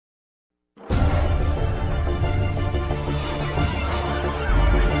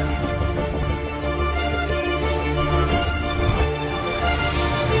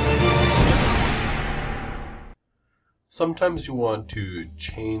Sometimes you want to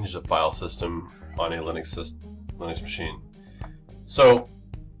change the file system on a Linux machine. So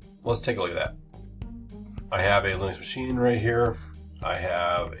let's take a look at that. I have a Linux machine right here. I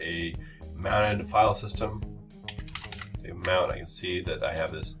have a mounted file system. Take a mount, I can see that I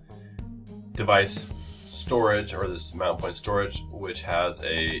have this device storage, or this mount point storage, which has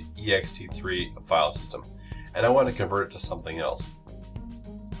a ext3 file system, and I want to convert it to something else.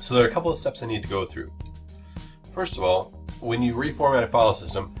 So there are a couple of steps I need to go through. First of all, when you reformat a file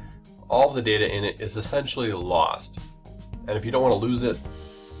system, all of the data in it is essentially lost. And if you don't want to lose it,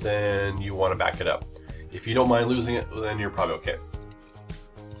 then you want to back it up. If you don't mind losing it, then you're probably okay.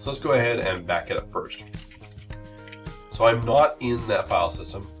 So let's go ahead and back it up first. So I'm not in that file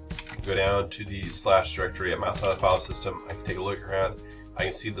system. Go down to the / directory at my file system. I can take a look around. I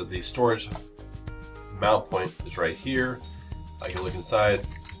can see that the storage mount point is right here. I can look inside,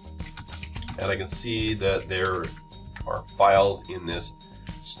 and I can see that there are files in this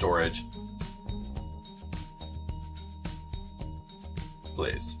storage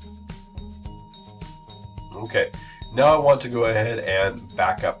place. Okay, now I want to go ahead and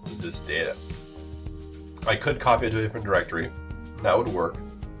back up this data. I could copy it to a different directory. That would work.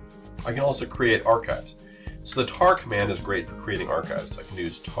 I can also create archives. So the tar command is great for creating archives. I can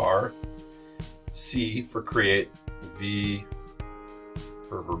use tar C for create, V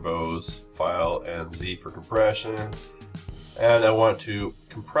for verbose file, and Z for compression. And I want to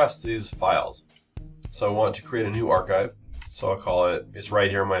compress these files. So I want to create a new archive. So I'll call it, it's right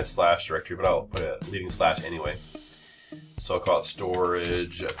here in my / directory, but I'll put a leading / anyway. So I'll call it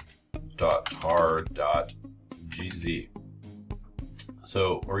storage.tar.gz.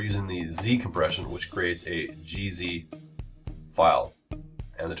 So we're using the Z compression, which creates a GZ file,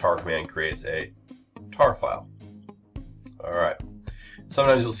 and the tar command creates a tar file. All right.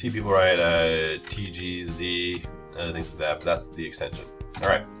 Sometimes you'll see people write TGZ and things like that, but that's the extension. All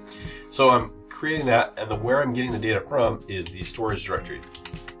right. So I'm creating that, and where I'm getting the data from is the storage directory.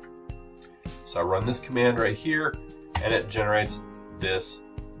 So I run this command right here, and it generates this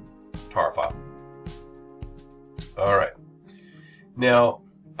tar file. All right. Now,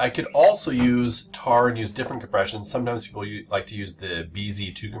 I could also use tar and use different compressions. Sometimes people like to use the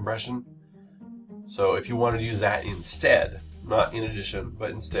BZ2 compression. So if you wanted to use that instead, not in addition,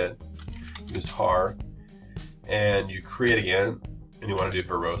 but instead, use tar, and you create again, and you want to do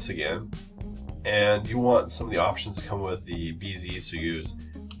verbose again, and you want some of the options to come with the BZ, so use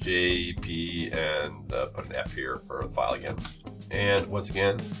JP and put an F here for the file again. And once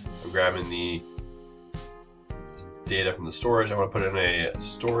again, I'm grabbing the data from the storage. I want to put in a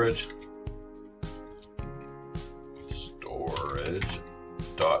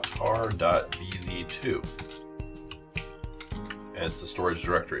storage.tar.bz2, and it's the storage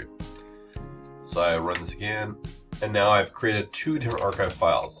directory. So I run this again, and now I've created two different archive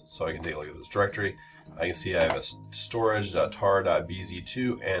files. So I can take a look at this directory. I can see I have a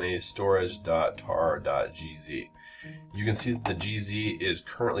storage.tar.bz2 and a storage.tar.gz. You can see that the GZ is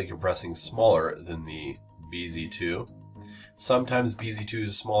currently compressing smaller than the BZ2. Sometimes BZ2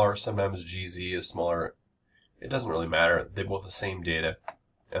 is smaller, sometimes GZ is smaller. It doesn't really matter. They both have the same data,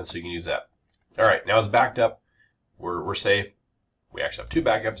 and so you can use that. All right, now it's backed up. We're safe. We actually have two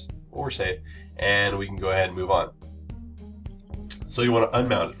backups, but we're safe, and we can go ahead and move on. So you want to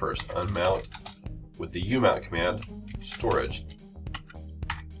unmount it first. Unmount with the umount command, storage.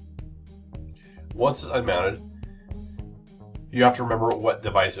 Once it's unmounted, you have to remember what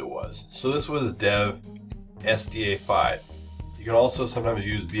device it was. So this was dev SDA5. You can also sometimes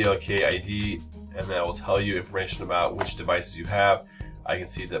use BLK ID, and that will tell you information about which devices you have. I can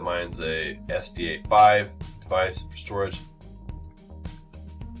see that mine's a SDA5 device for storage.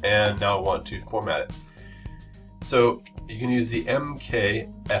 And now I want to format it. So you can use the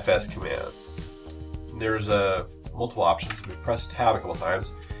mkfs command. There's multiple options. If you press tab a couple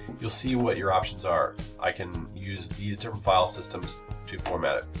times, you'll see what your options are. I can use these different file systems to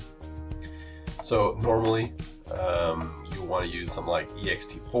format it. So normally you want to use something like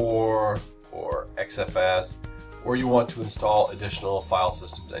ext4 or xfs, or you want to install additional file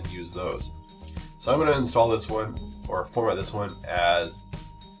systems and use those. So I'm going to install this one, or format this one as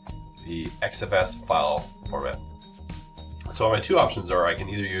the xfs file format. So my two options are I can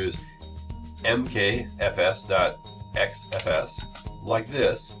either use mkfs.xfs like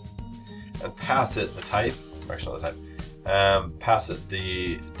this and pass it the type, actually not the type, pass it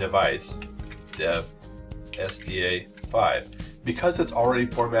the device dev SDA5. Because it's already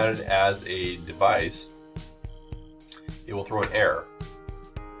formatted as a device, it will throw an error,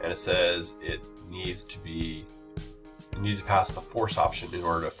 and it says it needs to pass the force option in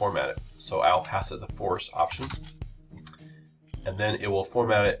order to format it. So I'll pass it the force option, and then it will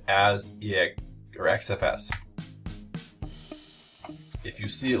format it as EX or XFS. If you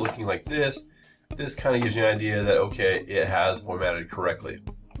see it looking like this, this kind of gives you an idea that, okay, it has formatted correctly.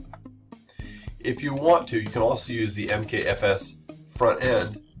 If you want to, you can also use the MKFS front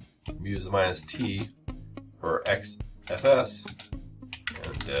end, use the -T for XFS,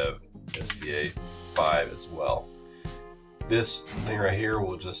 and SDA5 as well. This thing right here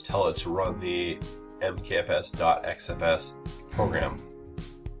will just tell it to run the mkfs.xfs program.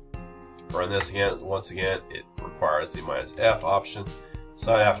 Run this again. Once again, it requires the -F option,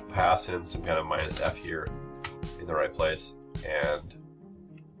 so I have to pass in some kind of -F here in the right place, and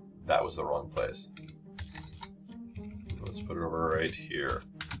that was the wrong place. Let's put it over right here,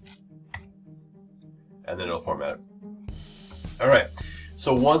 and then it'll format it. All right.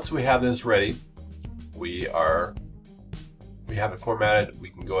 So once we have this ready, we have it formatted. We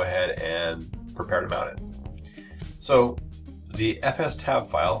can go ahead and prepare to mount it. So the FS tab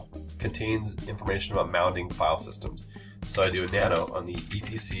file contains information about mounting file systems. So I do a nano on the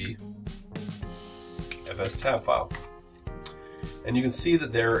etc FS tab file, and you can see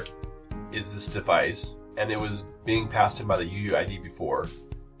that there is this device, and it was being passed in by the UUID before,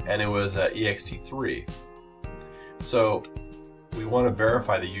 and it was ext3. So we want to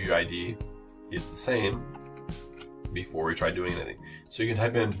verify the UUID is the same before we try doing anything. So you can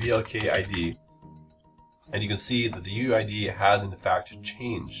type in blkid, and you can see that the UUID has in fact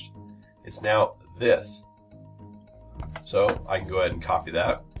changed. It's now this. So I can go ahead and copy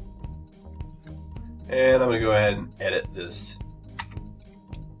that, and I'm going to go ahead and edit this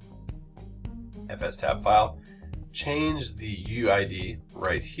FS tab file, change the UUID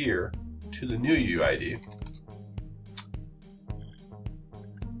right here to the new UUID,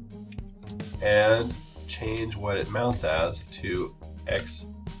 and change what it mounts as to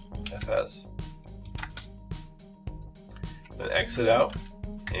XFS. Then exit out,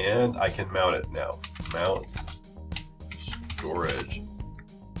 and I can mount it now. Mount storage.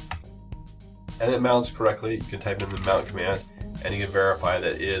 And it mounts correctly. You can type in the mount command, and you can verify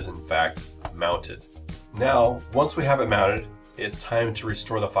that it is in fact mounted. Now, once we have it mounted, it's time to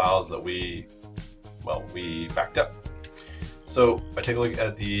restore the files that we backed up. So I take a look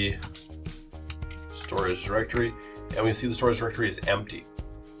at the storage directory, and we see the storage directory is empty.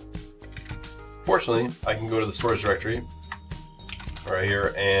 Fortunately, I can go to the storage directory right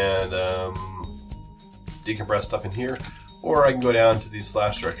here and decompress stuff in here, or I can go down to the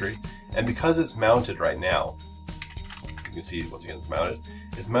slash directory, and because it's mounted right now, you can see once again it's mounted.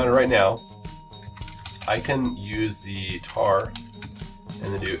 It's mounted right now. I can use the tar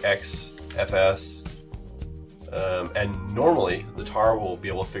and then do XFS. And normally the tar will be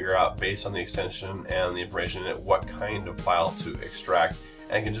able to figure out, based on the extension and the information in it, what kind of file to extract,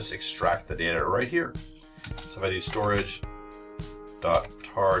 and I can just extract the data right here. So if I do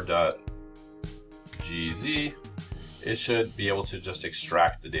storage.tar.gz, it should be able to just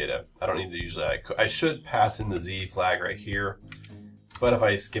extract the data. I don't need to use that. I should pass in the Z flag right here, but if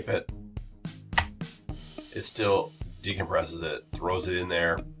I skip it, it still decompresses it, throws it in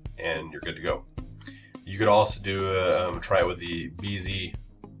there, and you're good to go. You could also do try it with the BZ2.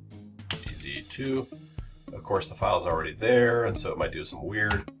 Of course, the file's already there, and so it might do some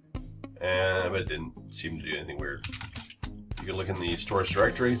weird, but it didn't seem to do anything weird. You can look in the storage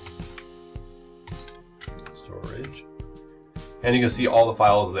directory, storage, and you can see all the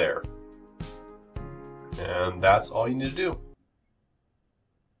files there. And that's all you need to do.